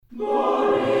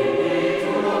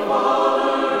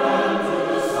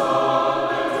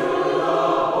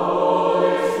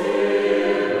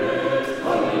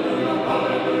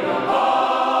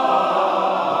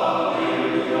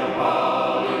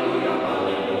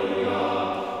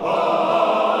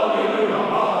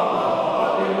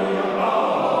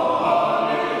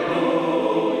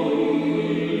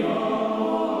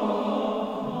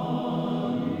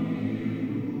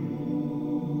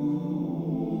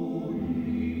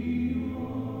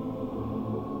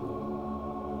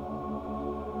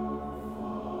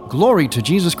Glory to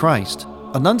Jesus Christ.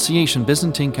 Annunciation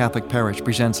Byzantine Catholic Parish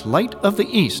presents Light of the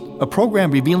East, a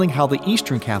program revealing how the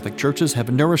Eastern Catholic Churches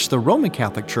have nourished the Roman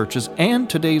Catholic Churches and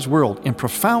today's world in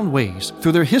profound ways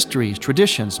through their histories,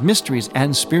 traditions, mysteries,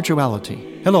 and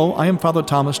spirituality. Hello, I am Father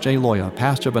Thomas J. Loya,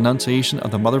 pastor of Annunciation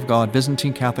of the Mother of God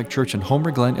Byzantine Catholic Church in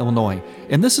Homer Glen, Illinois,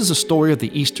 and this is a story of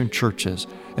the Eastern Churches,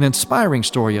 an inspiring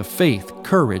story of faith,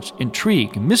 courage,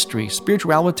 intrigue, mystery,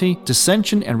 spirituality,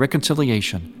 dissension, and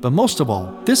reconciliation. But most of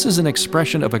all, this is an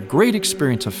expression of a great experience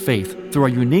of faith through our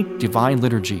unique divine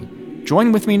liturgy.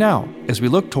 Join with me now as we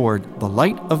look toward the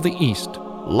Light of the East.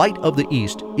 Light of the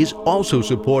East is also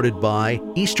supported by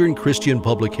Eastern Christian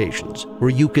Publications,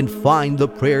 where you can find the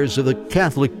prayers of the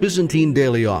Catholic Byzantine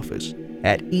Daily Office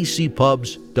at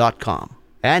ecpubs.com,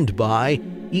 and by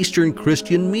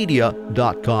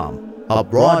easternchristianmedia.com, a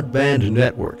broadband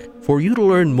network for you to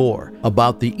learn more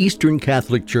about the Eastern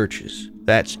Catholic Churches.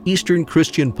 That's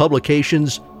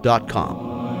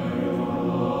easternchristianpublications.com.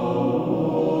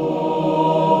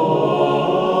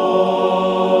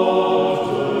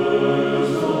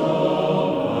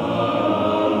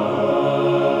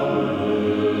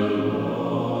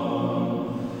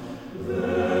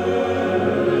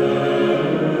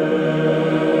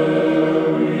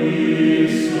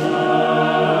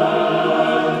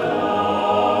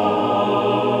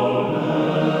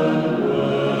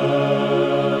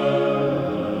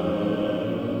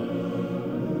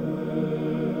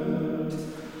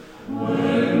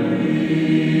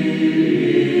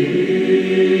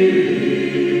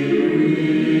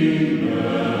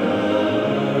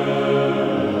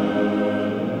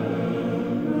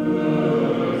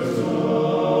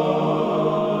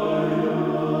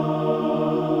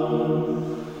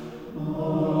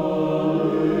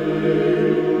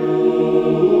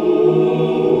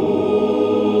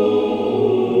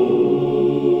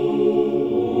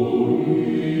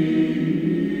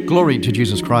 Glory to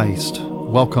Jesus Christ.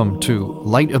 Welcome to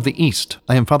Light of the East.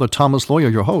 I am Father Thomas Loya,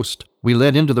 your host. We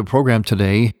led into the program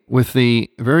today with the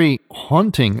very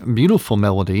haunting, beautiful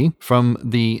melody from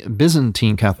the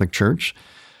Byzantine Catholic Church.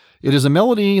 It is a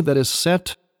melody that is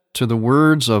set to the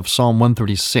words of Psalm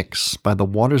 136, by the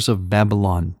waters of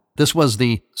Babylon. This was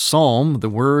the psalm, the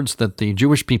words that the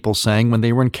Jewish people sang when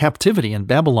they were in captivity in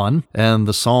Babylon. And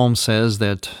the psalm says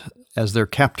that as their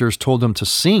captors told them to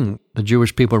sing, the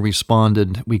Jewish people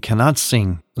responded, "We cannot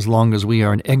sing as long as we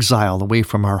are in exile away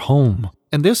from our home."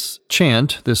 And this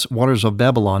chant, this Waters of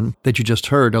Babylon, that you just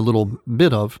heard a little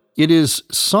bit of, it is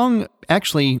sung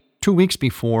actually 2 weeks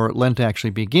before Lent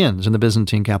actually begins in the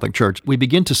Byzantine Catholic Church. We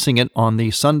begin to sing it on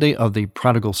the Sunday of the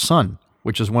Prodigal Son,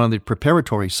 which is one of the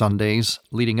preparatory Sundays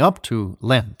leading up to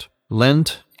Lent.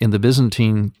 Lent in the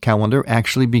Byzantine calendar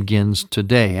actually begins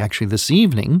today, actually this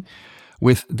evening,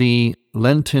 with the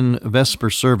Lenten Vesper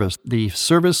service, the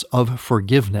service of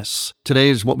forgiveness.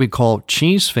 Today is what we call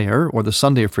Cheese Fair, or the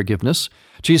Sunday of Forgiveness.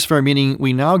 Cheese Fair meaning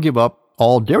we now give up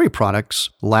all dairy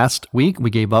products. Last week we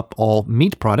gave up all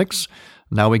meat products.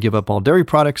 Now we give up all dairy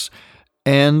products.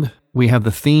 And we have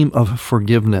the theme of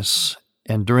forgiveness.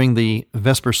 And during the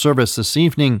Vesper service this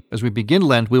evening, as we begin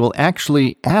Lent, we will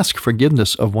actually ask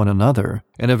forgiveness of one another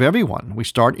and of everyone. We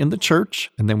start in the church,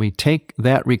 and then we take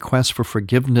that request for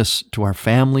forgiveness to our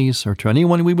families or to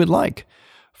anyone we would like.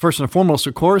 First and foremost,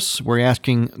 of course, we're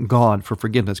asking God for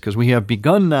forgiveness because we have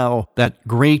begun now that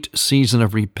great season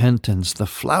of repentance, the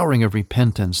flowering of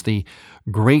repentance, the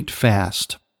great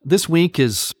fast. This week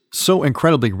is so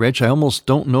incredibly rich, I almost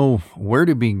don't know where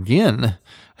to begin,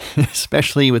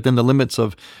 especially within the limits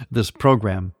of this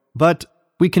program. But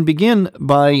we can begin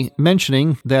by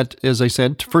mentioning that, as I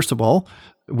said, first of all,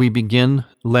 we begin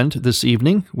Lent this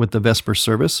evening with the Vesper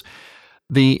service.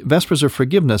 The Vespers of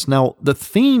Forgiveness. Now, the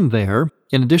theme there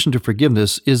in addition to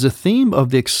forgiveness, is the theme of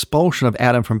the expulsion of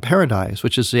Adam from paradise,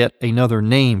 which is yet another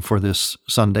name for this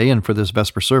Sunday and for this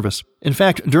Vesper service. In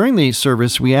fact, during the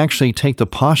service, we actually take the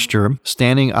posture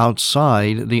standing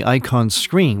outside the icon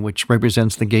screen, which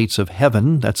represents the gates of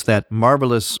heaven. That's that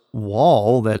marvelous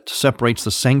wall that separates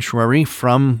the sanctuary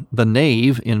from the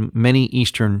nave in many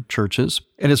Eastern churches.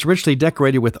 And it's richly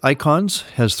decorated with icons,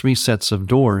 has 3 sets of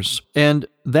doors. And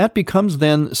that becomes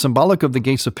then symbolic of the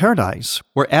gates of paradise,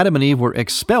 where Adam and Eve were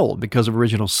expelled because of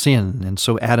original sin. And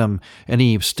so Adam and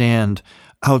Eve stand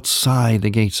outside the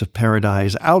gates of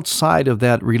paradise, outside of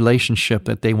that relationship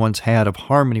that they once had of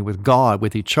harmony with God,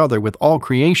 with each other, with all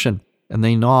creation, and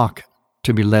they knock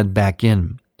to be led back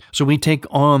in. So we take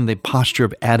on the posture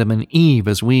of Adam and Eve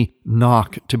as we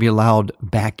knock to be allowed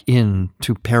back in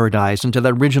to paradise, into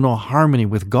that original harmony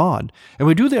with God. And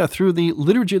we do that through the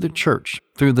liturgy of the church,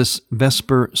 through this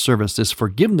Vesper service, this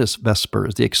forgiveness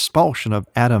Vespers, the expulsion of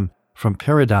Adam from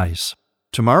paradise.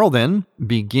 Tomorrow then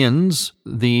begins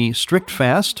the strict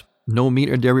fast, no meat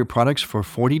or dairy products for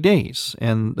 40 days.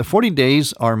 And the 40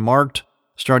 days are marked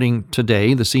starting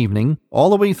today, this evening, all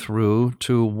the way through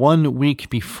to 1 week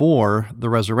before the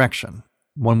resurrection,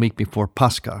 1 week before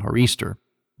Pascha or Easter.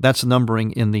 That's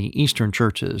numbering in the Eastern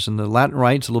churches. In the Latin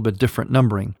Rite, it's a little bit different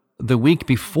numbering. The week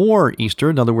before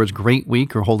Easter, in other words, Great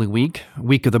Week or Holy Week,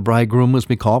 Week of the Bridegroom as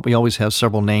we call it, we always have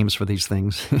several names for these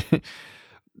things.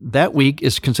 That week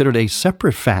is considered a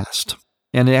separate fast,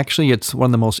 and actually it's one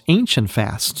of the most ancient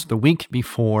fasts, the week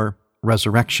before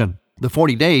resurrection. The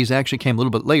 40 days actually came a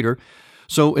little bit later,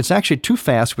 so it's actually 2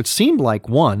 fasts, which seemed like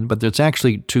one, but it's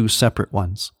actually 2 separate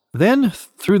ones. Then,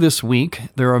 through this week,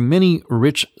 there are many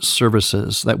rich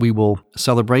services that we will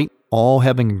celebrate, all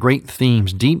having great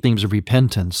themes, deep themes of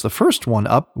repentance. The first one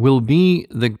up will be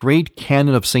the great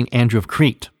canon of St. Andrew of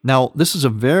Crete. Now, this is a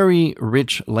very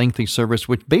rich, lengthy service,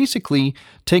 which basically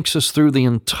takes us through the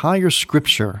entire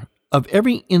scripture of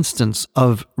every instance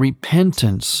of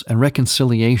repentance and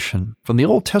reconciliation, from the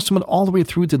Old Testament all the way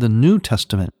through to the New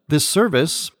Testament. This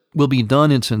service will be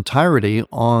done in its entirety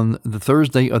on the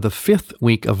Thursday of the 5th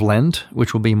week of Lent,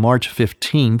 which will be March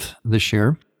 15th this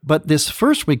year. But this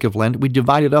first week of Lent, we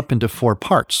divide it up into 4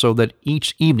 parts, so that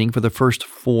each evening for the first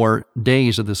 4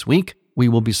 days of this week, we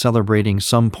will be celebrating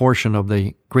some portion of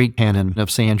the great canon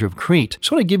of St. Andrew of Crete. I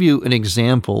just want to give you an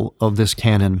example of this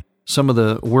canon, some of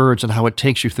the words and how it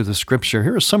takes you through the scripture.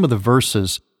 Here are some of the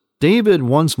verses. David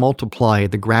once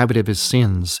multiplied the gravity of his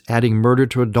sins, adding murder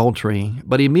to adultery,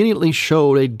 but he immediately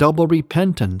showed a double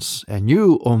repentance. And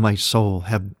you, O my soul,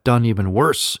 have done even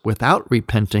worse without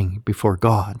repenting before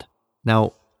God.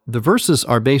 Now, the verses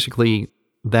are basically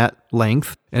that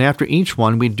length, and after each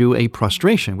one, we do a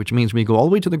prostration, which means we go all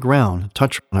the way to the ground,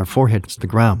 touch our foreheads to the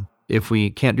ground. If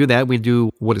we can't do that, we do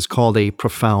what is called a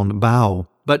profound bow.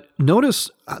 But notice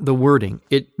the wording.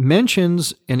 It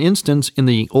mentions an instance in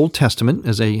the Old Testament,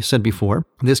 as I said before.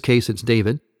 In this case, it's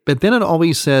David. But then it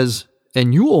always says,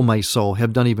 and you, O my soul,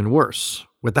 have done even worse,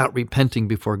 without repenting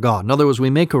before God. In other words, we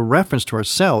make a reference to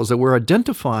ourselves that we're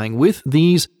identifying with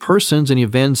these persons and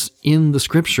events in the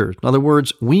Scripture. In other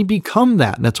words, we become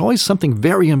that. And that's always something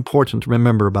very important to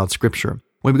remember about Scripture.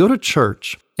 When we go to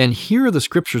church and hear the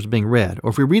Scriptures being read,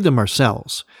 or if we read them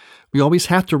ourselves, we always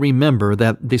have to remember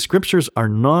that the Scriptures are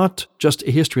not just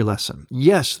a history lesson.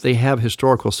 Yes, they have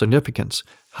historical significance.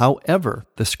 However,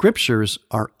 the Scriptures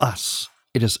are us.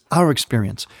 It is our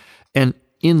experience. And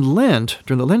in Lent,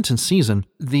 during the Lenten season,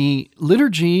 the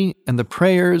liturgy and the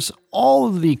prayers, all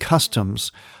of the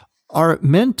customs are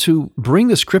meant to bring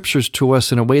the Scriptures to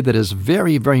us in a way that is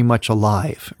very, very much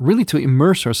alive, really to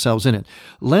immerse ourselves in it.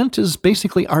 Lent is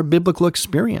basically our biblical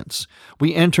experience.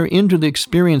 We enter into the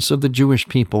experience of the Jewish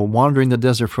people wandering the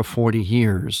desert for 40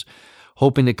 years,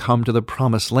 hoping to come to the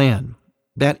promised land.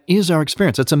 That is our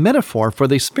experience. It's a metaphor for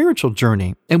the spiritual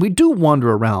journey. And we do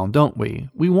wander around, don't we?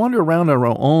 We wander around our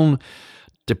own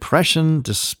depression,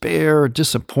 despair,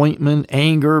 disappointment,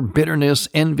 anger, bitterness,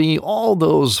 envy, all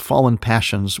those fallen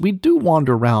passions. We do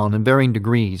wander around in varying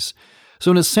degrees.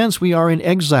 So in a sense, we are in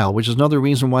exile, which is another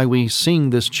reason why we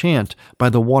sing this chant, by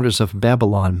the waters of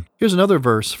Babylon. Here's another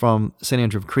verse from St.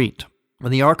 Andrew of Crete.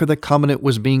 When the Ark of the Covenant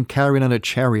was being carried on a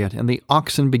chariot, and the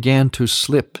oxen began to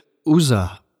slip,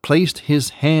 Uzzah placed his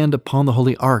hand upon the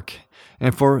holy ark,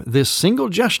 and for this single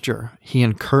gesture he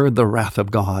incurred the wrath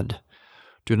of God.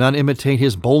 Do not imitate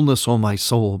his boldness, O my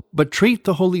soul, but treat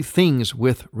the holy things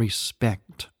with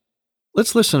respect.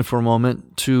 Let's listen for a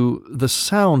moment to the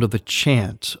sound of the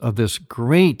chant of this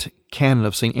great canon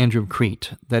of St. Andrew of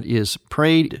Crete that is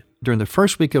prayed during the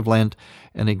first week of Lent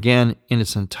and again in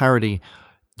its entirety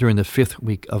during the 5th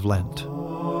week of Lent.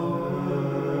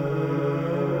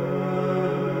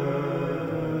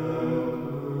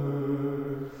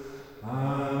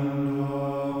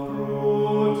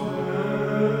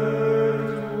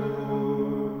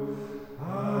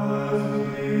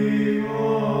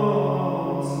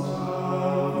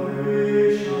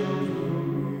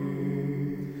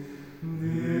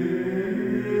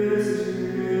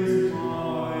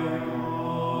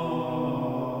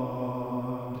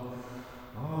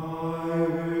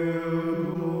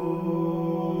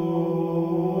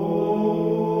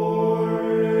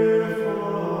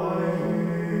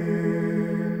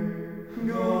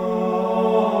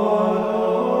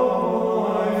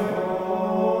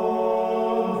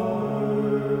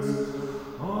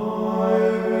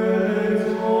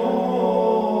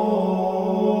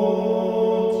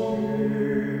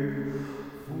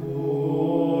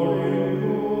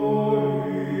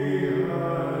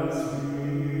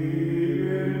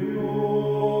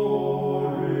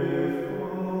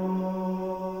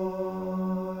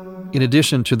 in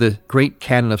addition to the great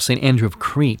canon of St. Andrew of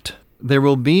Crete. There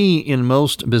will be in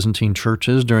most Byzantine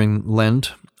churches during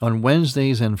Lent on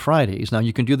Wednesdays and Fridays. Now,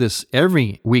 you can do this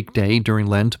every weekday during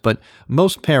Lent, but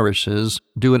most parishes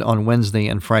do it on Wednesday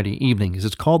and Friday evenings.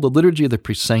 It's called the Liturgy of the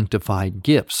Presanctified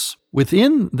Gifts.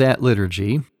 Within that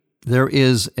liturgy, there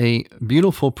is a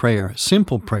beautiful prayer,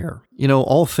 simple prayer.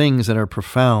 All things that are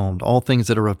profound, all things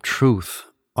that are of truth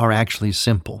are actually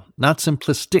simple. Not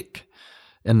simplistic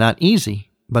and not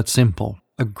easy, but simple.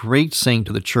 A great saint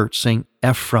of the church, St.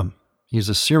 Ephrem, he's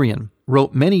a Syrian,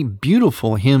 wrote many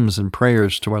beautiful hymns and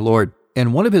prayers to our Lord.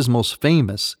 And one of his most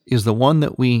famous is the one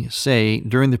that we say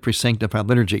during the Presanctified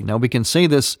Liturgy. Now, we can say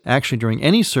this actually during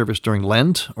any service during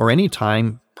Lent or any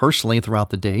time personally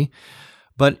throughout the day,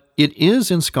 but it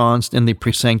is ensconced in the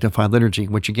Presanctified Liturgy,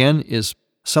 which again is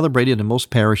celebrated in most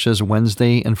parishes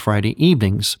Wednesday and Friday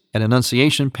evenings. At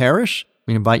Annunciation Parish,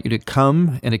 we invite you to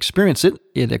come and experience it.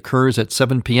 It occurs at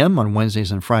 7 p.m. on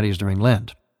Wednesdays and Fridays during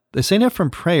Lent. The St.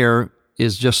 Ephrem prayer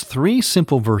is just 3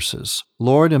 simple verses.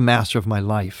 Lord and Master of my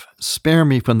life, spare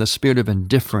me from the spirit of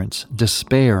indifference,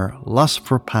 despair, lust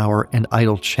for power, and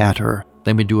idle chatter.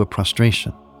 Then we do a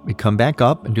prostration. We come back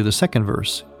up and do the second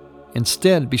verse.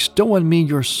 Instead, bestow on me,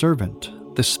 your servant,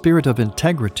 the spirit of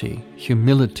integrity,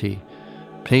 humility,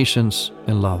 patience,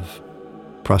 and love.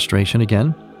 Prostration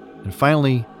again. And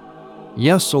finally,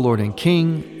 yes, O Lord and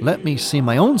King, let me see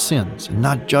my own sins and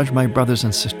not judge my brothers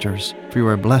and sisters, for you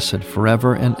are blessed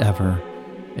forever and ever.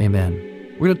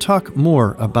 Amen. We're going to talk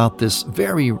more about this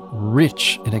very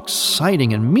rich and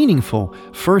exciting and meaningful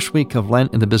first week of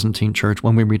Lent in the Byzantine Church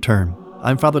when we return.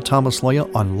 I'm Father Thomas Loya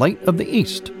on Light of the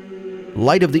East.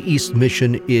 Light of the East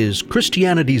mission is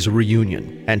Christianity's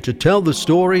reunion, and to tell the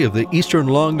story of the Eastern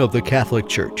lung of the Catholic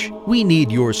Church, we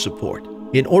need your support.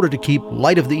 In order to keep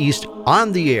Light of the East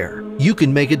on the air, you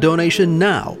can make a donation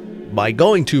now by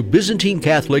going to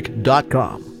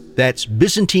ByzantineCatholic.com. That's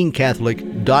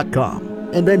ByzantineCatholic.com.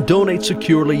 And then donate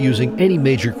securely using any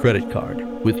major credit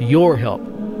card. With your help,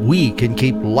 we can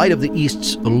keep Light of the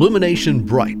East's illumination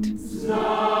bright.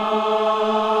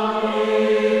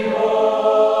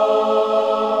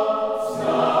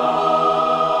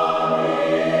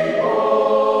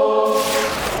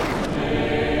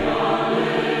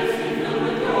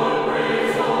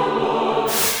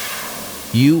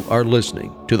 You are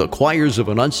listening to the Choirs of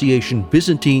Annunciation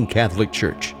Byzantine Catholic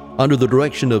Church under the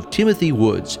direction of Timothy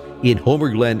Woods in Homer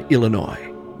Glen,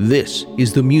 Illinois. This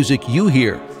is the music you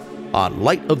hear on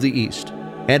Light of the East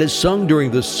and is sung during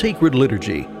the sacred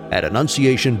liturgy at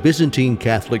Annunciation Byzantine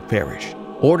Catholic Parish.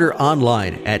 Order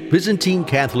online at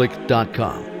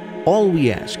ByzantineCatholic.com. All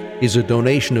we ask is a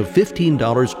donation of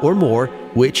 $15 or more,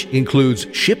 which includes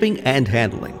shipping and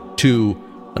handling, to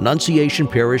Annunciation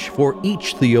Parish for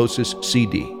each Theosis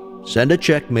CD. Send a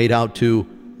check made out to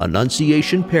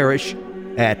Annunciation Parish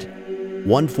at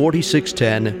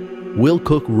 14610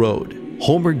 Wilcook Road,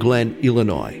 Homer Glen,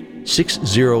 Illinois,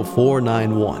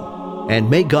 60491. And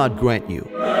may God grant you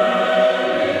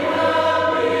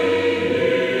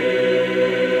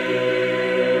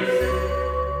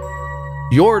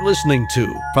You're listening to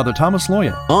Father Thomas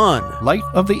Loya on Light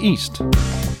of the East.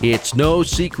 It's no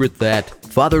secret that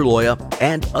Father Loya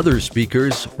and other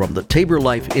speakers from the Tabor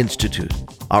Life Institute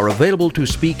are available to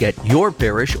speak at your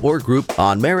parish or group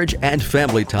on marriage and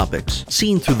family topics,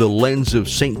 seen through the lens of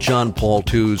St. John Paul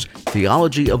II's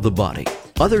Theology of the Body.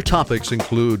 Other topics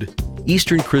include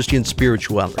Eastern Christian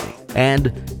spirituality and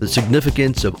the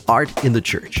significance of art in the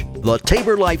church. The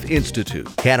Tabor Life Institute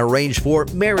can arrange for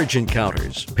marriage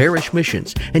encounters, parish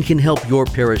missions, and can help your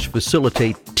parish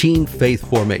facilitate teen faith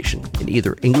formation in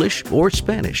either English or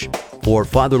Spanish. For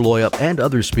Father Loya and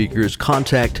other speakers,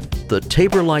 contact the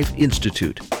Tabor Life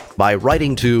Institute by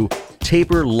writing to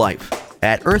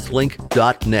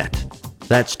taborlife@earthlink.net.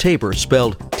 That's Tabor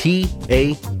spelled Tabor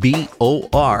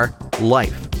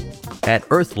life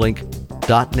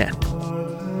 @earthlink.net.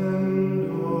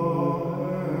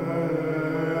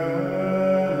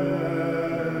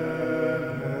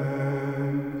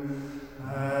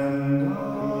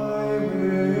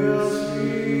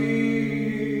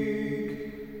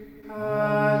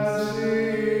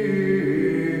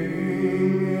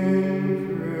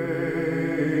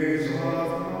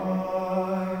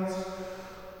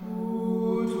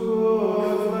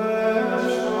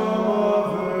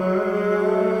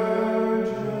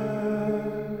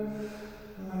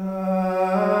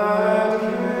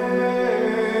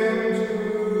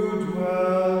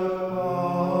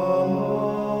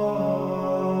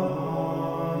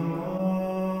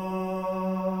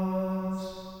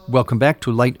 Welcome back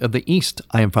to Light of the East.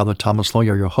 I am Father Thomas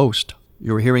Loya, your host.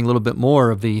 You're hearing a little bit more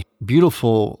of the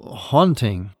beautiful,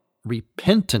 haunting,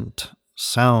 repentant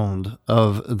sound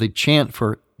of the chant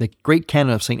for the great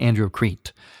canon of St. Andrew of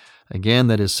Crete. Again,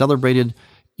 that is celebrated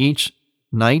each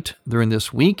night during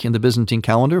this week in the Byzantine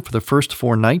calendar for the first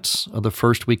 4 nights of the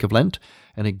first week of Lent,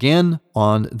 and again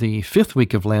on the 5th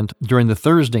week of Lent during the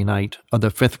Thursday night of the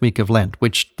 5th week of Lent,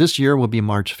 which this year will be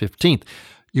March 15th.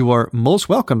 You are most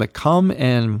welcome to come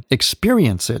and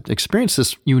experience it. Experience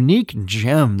this unique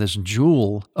gem, this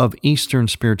jewel of Eastern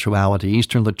spirituality,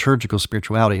 Eastern liturgical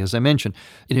spirituality. As I mentioned,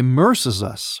 it immerses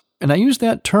us, and I use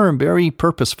that term very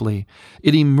purposefully.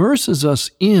 It immerses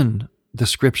us in the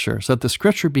Scripture, so that the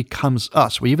Scripture becomes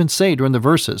us. We even say during the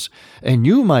verses, and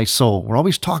you, my soul, we're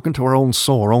always talking to our own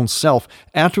soul, our own self,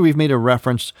 after we've made a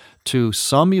reference to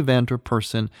some event or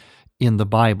person in the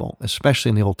Bible, especially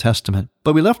in the Old Testament.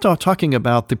 But we left off talking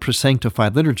about the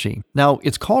presanctified liturgy. Now,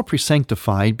 it's called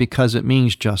presanctified because it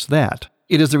means just that.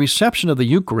 It is the reception of the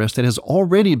Eucharist that has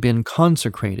already been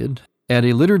consecrated at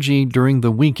a liturgy during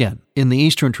the weekend. In the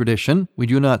Eastern tradition, we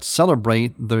do not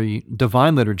celebrate the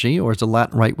Divine Liturgy, or as the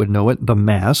Latin Rite would know it, the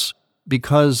Mass,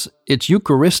 because its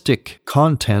Eucharistic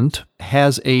content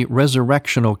has a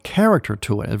resurrectional character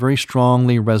to it, a very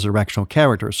strongly resurrectional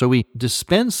character. So we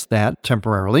dispense that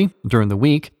temporarily during the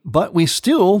week, but we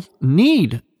still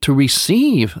need to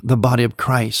receive the body of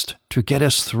Christ to get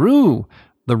us through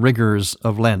the rigors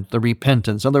of Lent, the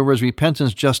repentance. In other words,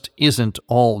 repentance just isn't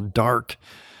all dark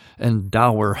and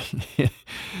dour.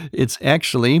 It's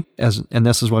actually, and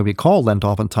this is why we call Lent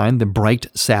oftentimes, the bright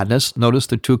sadness. Notice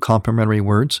the 2 complementary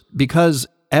words. Because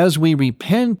as we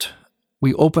repent,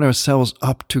 we open ourselves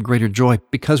up to greater joy,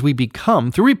 because we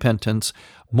become, through repentance,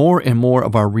 more and more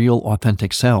of our real,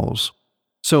 authentic selves.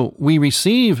 So we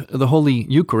receive the Holy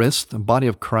Eucharist, the body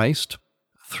of Christ,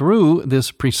 through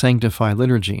this presanctified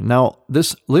liturgy. Now,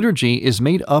 this liturgy is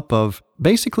made up of,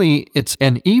 basically, it's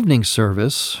an evening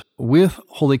service with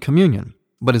Holy Communion,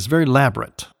 but it's very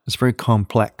elaborate, it's very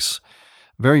complex,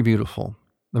 very beautiful,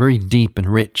 very deep and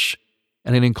rich,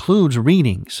 and it includes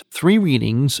readings, 3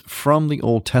 readings from the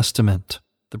Old Testament.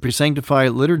 The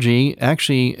presanctified liturgy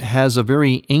actually has a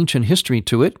very ancient history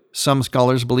to it. Some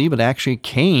scholars believe it actually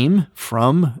came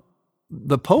from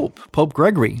the Pope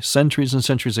Gregory, centuries and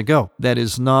centuries ago. That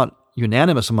is not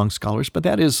unanimous among scholars, but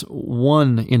that is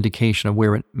one indication of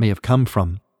where it may have come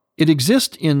from. It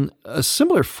exists in a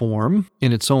similar form,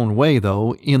 in its own way,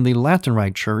 though, in the Latin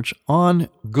Rite Church on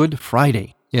Good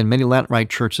Friday. In many Latin Rite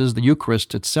churches, the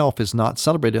Eucharist itself is not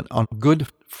celebrated on Good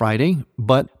Friday,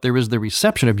 but there is the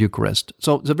reception of Eucharist.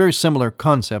 So it's a very similar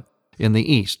concept in the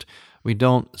East. We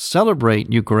don't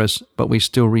celebrate Eucharist, but we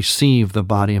still receive the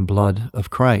body and blood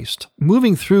of Christ.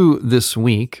 Moving through this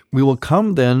week, we will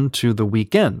come then to the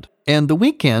weekend. And the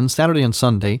weekend, Saturday and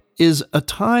Sunday, is a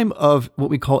time of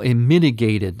what we call a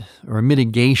mitigated or a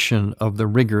mitigation of the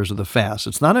rigors of the fast.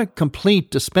 It's not a complete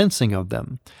dispensing of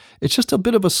them. It's just a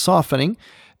bit of a softening,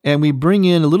 and we bring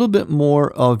in a little bit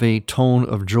more of a tone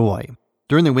of joy.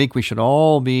 During the week, we should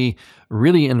all be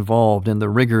really involved in the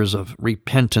rigors of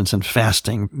repentance and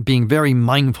fasting, being very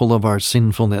mindful of our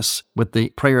sinfulness with the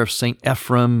prayer of St.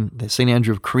 Ephrem, the St.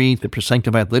 Andrew of Crete, the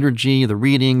presanctified liturgy, the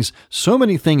readings, so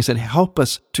many things that help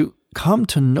us to come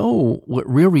to know what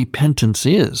real repentance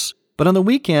is. But on the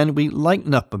weekend, we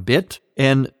lighten up a bit,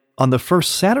 and on the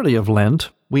first Saturday of Lent,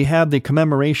 we have the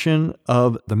commemoration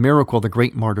of the miracle of the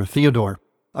great martyr Theodore.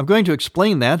 I'm going to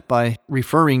explain that by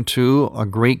referring to a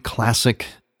great classic,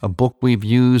 a book we've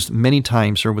used many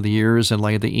times over the years in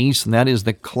Light of the East, and that is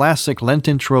the classic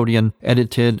Lenten Introidion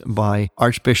edited by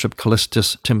Archbishop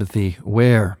Callistus Timothy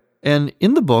Ware. And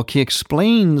in the book, he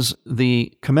explains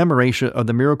the commemoration of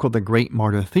the miracle of the great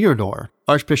martyr Theodore.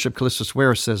 Archbishop Callistus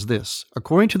Ware says this: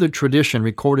 according to the tradition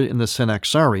recorded in the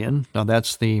Synaxarion, now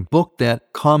that's the book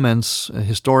that comments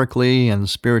historically and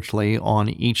spiritually on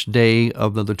each day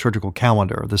of the liturgical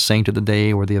calendar, the saint of the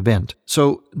day or the event.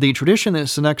 So the tradition in the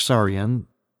Synaxarion,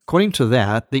 according to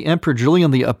that, the Emperor Julian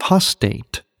the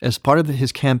Apostate, as part of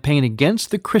his campaign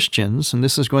against the Christians, and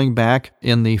this is going back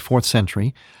in the 4th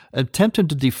century, attempted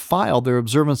to defile their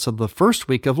observance of the first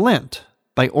week of Lent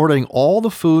by ordering all the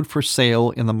food for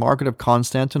sale in the market of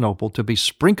Constantinople to be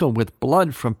sprinkled with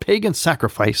blood from pagan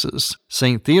sacrifices.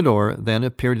 St. Theodore then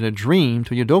appeared in a dream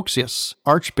to Eudoxius,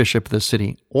 archbishop of the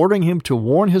city, ordering him to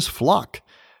warn his flock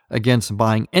against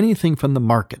buying anything from the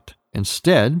market.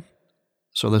 Instead,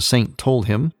 so the saint told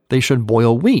him, they should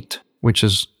boil wheat, which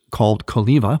is called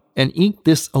koliva, and eat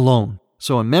this alone.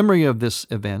 So in memory of this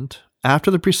event,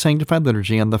 after the presanctified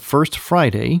liturgy on the first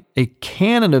Friday, a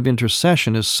canon of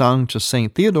intercession is sung to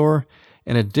St. Theodore,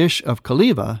 and a dish of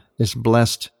koliva is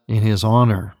blessed in his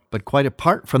honor. But quite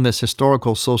apart from this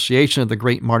historical association of the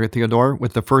great martyr Theodore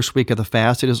with the first week of the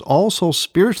fast, it is also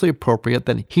spiritually appropriate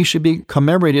that he should be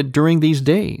commemorated during these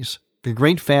days. The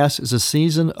great fast is a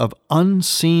season of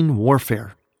unseen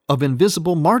warfare, of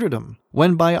invisible martyrdom,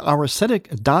 when by our ascetic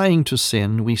dying to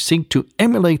sin, we seek to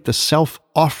emulate the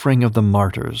self-offering of the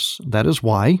martyrs. That is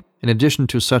why, in addition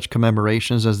to such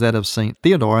commemorations as that of St.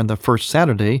 Theodore on the first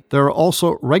Saturday, there are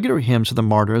also regular hymns to the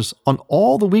martyrs on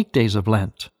all the weekdays of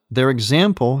Lent. Their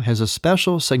example has a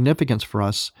special significance for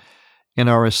us in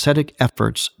our ascetic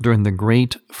efforts during the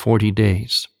great 40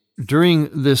 days. During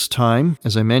this time,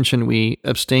 as I mentioned, we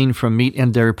abstain from meat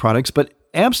and dairy products, but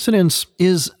abstinence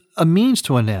is a means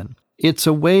to an end. It's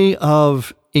a way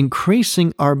of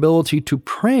increasing our ability to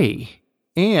pray,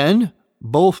 and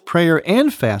both prayer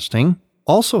and fasting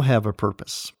also have a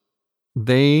purpose.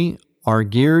 They are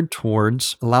geared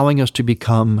towards allowing us to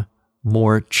become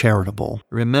more charitable.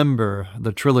 Remember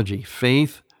the trilogy,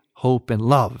 faith, hope, and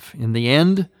love. In the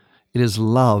end, it is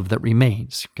love that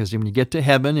remains, because when you get to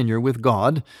heaven and you're with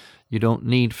God, you don't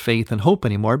need faith and hope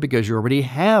anymore because you already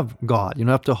have God. You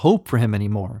don't have to hope for Him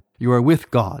anymore. You are with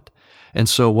God. And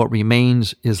so what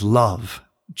remains is love,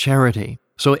 charity.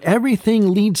 So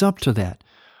everything leads up to that.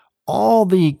 All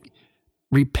the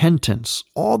repentance,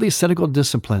 all the ascetical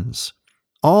disciplines,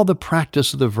 all the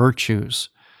practice of the virtues,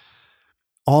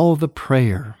 all the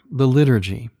prayer, the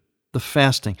liturgy, the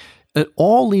fasting, it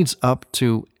all leads up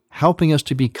to helping us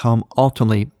to become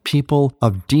ultimately people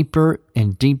of deeper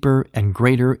and deeper and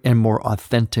greater and more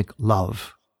authentic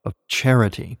love, of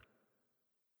charity.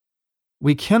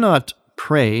 We cannot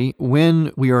pray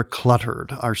when we are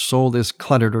cluttered. Our soul is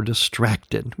cluttered or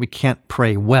distracted. We can't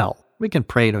pray well. We can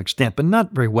pray to an extent, but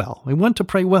not very well. We want to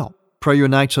pray well. Prayer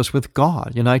unites us with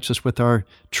God, unites us with our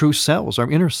true selves, our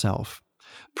inner self.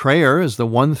 Prayer is the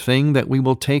one thing that we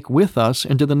will take with us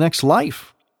into the next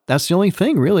life. That's the only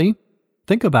thing, really.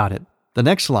 Think about it. The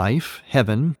next life,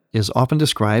 heaven, is often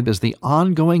described as the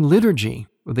ongoing liturgy,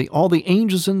 where all the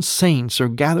angels and saints are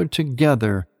gathered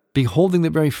together, beholding the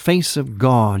very face of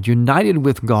God, united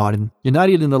with God, and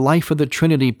united in the life of the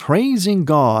Trinity, praising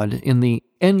God in the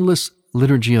endless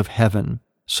liturgy of heaven.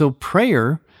 So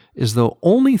prayer is the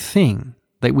only thing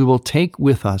that we will take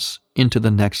with us into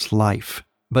the next life.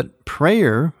 But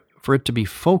prayer, for it to be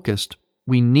focused,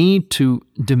 we need to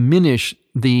diminish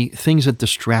the things that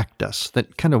distract us,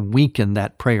 that kind of weaken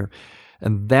that prayer.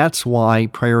 And that's why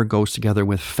prayer goes together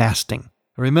with fasting.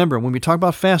 Remember, when we talk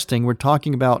about fasting, we're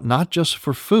talking about not just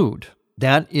for food.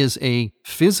 That is a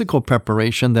physical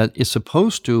preparation that is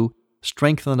supposed to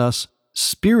strengthen us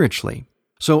spiritually.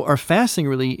 So our fasting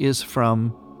really is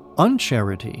from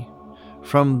uncharity,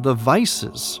 from the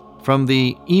vices, from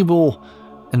the evil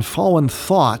and fallen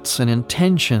thoughts and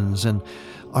intentions and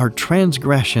our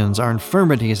transgressions, our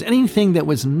infirmities, anything that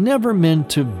was never meant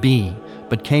to be,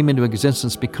 but came into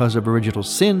existence because of original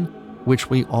sin, which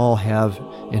we all have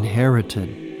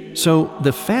inherited. So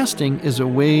the fasting is a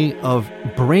way of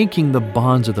breaking the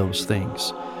bonds of those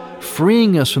things,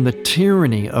 freeing us from the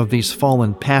tyranny of these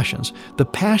fallen passions. The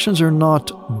passions are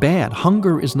not bad.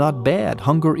 Hunger is not bad.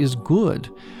 Hunger is good.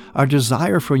 Our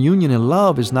desire for union and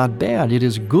love is not bad. It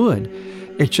is good.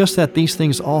 It's just that these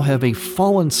things all have a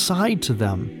fallen side to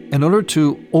them. In order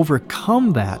to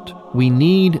overcome that, we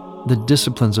need the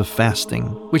disciplines of fasting,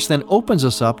 which then opens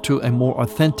us up to a more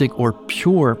authentic or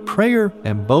pure prayer.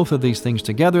 And both of these things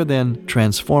together then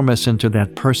transform us into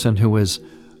that person who is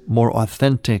more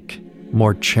authentic,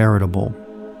 more charitable.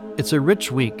 It's a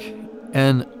rich week,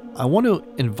 and I want to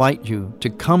invite you to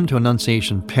come to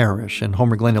Annunciation Parish in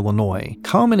Homer Glen, Illinois.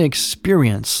 Come and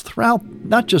experience throughout,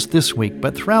 not just this week,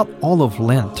 but throughout all of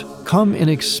Lent. Come and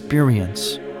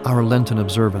experience our Lenten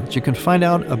observance. You can find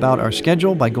out about our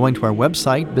schedule by going to our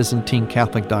website,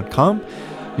 ByzantineCatholic.com.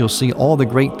 You'll see all the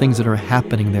great things that are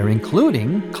happening there,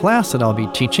 including class that I'll be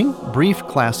teaching, brief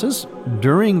classes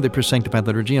during the Presanctified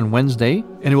Liturgy on Wednesday,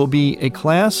 and it will be a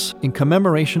class in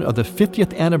commemoration of the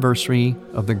 50th anniversary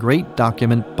of the great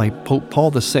document by Pope Paul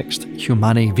VI,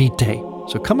 Humanae Vitae.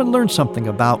 So come and learn something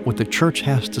about what the Church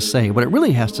has to say, what it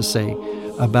really has to say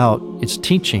about its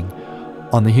teaching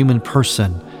on the human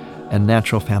person and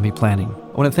natural family planning.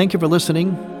 I want to thank you for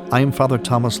listening. I am Father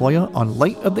Thomas Loya on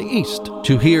Light of the East.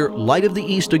 To hear Light of the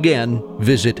East again,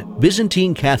 visit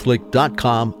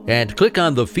ByzantineCatholic.com and click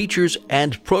on the Features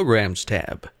and Programs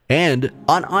tab, and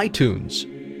on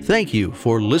iTunes. Thank you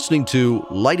for listening to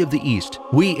Light of the East.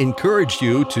 We encourage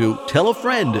you to tell a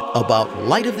friend about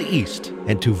Light of the East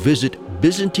and to visit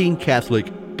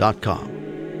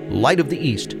ByzantineCatholic.com. Light of the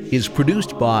East is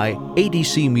produced by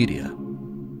ADC Media.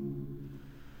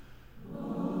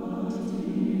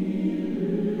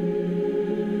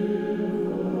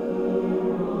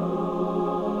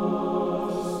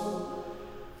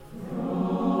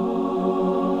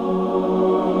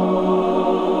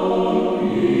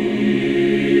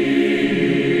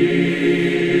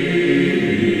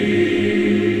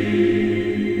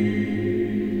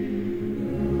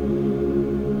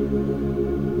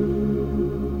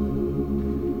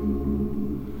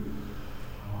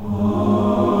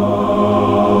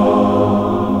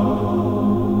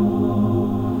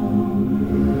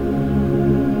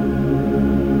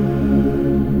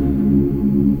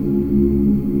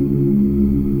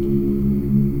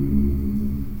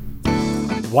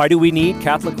 Why do we need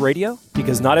Catholic radio?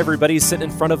 Because not everybody's sitting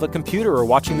in front of a computer or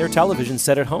watching their television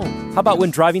set at home. How about when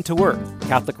driving to work?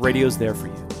 Catholic radio's there for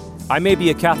you. I may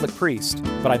be a Catholic priest,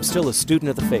 but I'm still a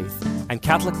student of the faith, and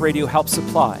Catholic radio helps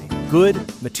supply good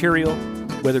material,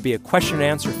 whether it be a question and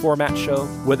answer format show,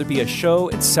 whether it be a show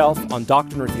itself on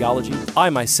doctrine or theology. I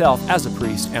myself, as a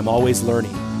priest, am always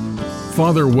learning.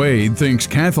 Father Wade thinks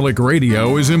Catholic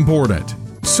radio is important.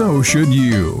 So should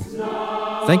you.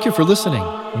 Thank you for listening.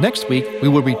 Next week, we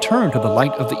will return to the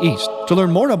Light of the East. To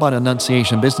learn more about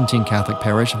Annunciation Byzantine Catholic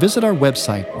Parish, visit our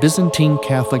website,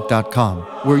 ByzantineCatholic.com,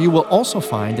 where you will also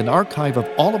find an archive of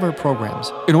all of our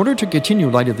programs. In order to continue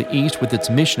Light of the East with its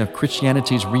mission of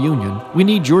Christianity's reunion, we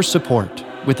need your support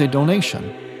with a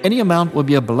donation. Any amount will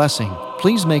be a blessing.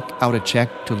 Please make out a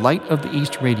check to Light of the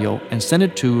East Radio and send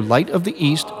it to Light of the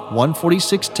East,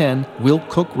 14610 Will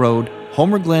Cook Road,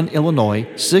 Homer Glen, Illinois,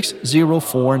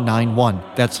 60491.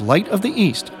 That's Light of the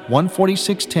East,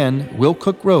 14610 Will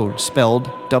Cook Road, spelled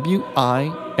WILL-COOK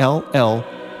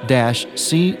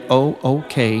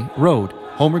Road,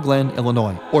 Homer Glen,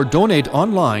 Illinois. Or donate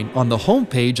online on the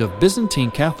homepage of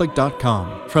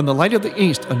ByzantineCatholic.com. From the Light of the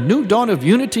East, a new dawn of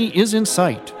unity is in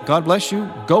sight. God bless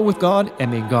you, go with God,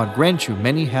 and may God grant you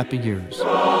many happy years.